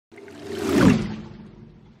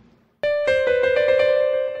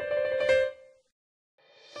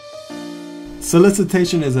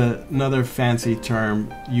Solicitation is another fancy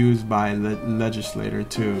term used by the legislator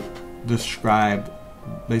to describe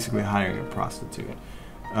basically hiring a prostitute.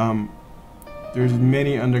 There's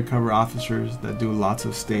many undercover officers that do lots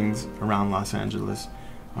of stings around Los Angeles,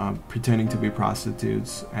 pretending to be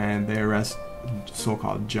prostitutes, and they arrest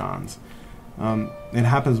so-called Johns. It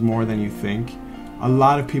happens more than you think. A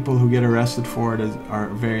lot of people who get arrested for it are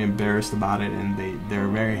very embarrassed about it, and they're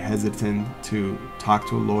very hesitant to talk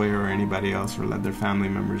to a lawyer or anybody else or let their family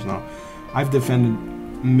members know. I've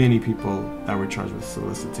defended many people that were charged with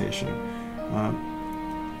solicitation.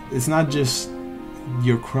 It's not just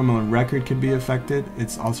your criminal record could be affected,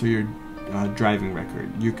 it's also your driving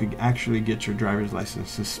record. You could actually get your driver's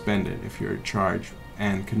license suspended if you're charged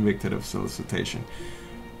and convicted of solicitation.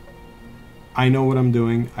 I know what I'm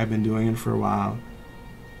doing. I've been doing it for a while.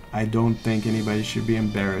 I don't think anybody should be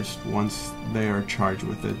embarrassed once they are charged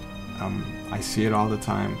with it. I see it all the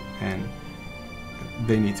time, and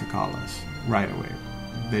they need to call us right away.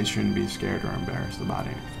 They shouldn't be scared or embarrassed about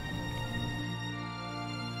anything.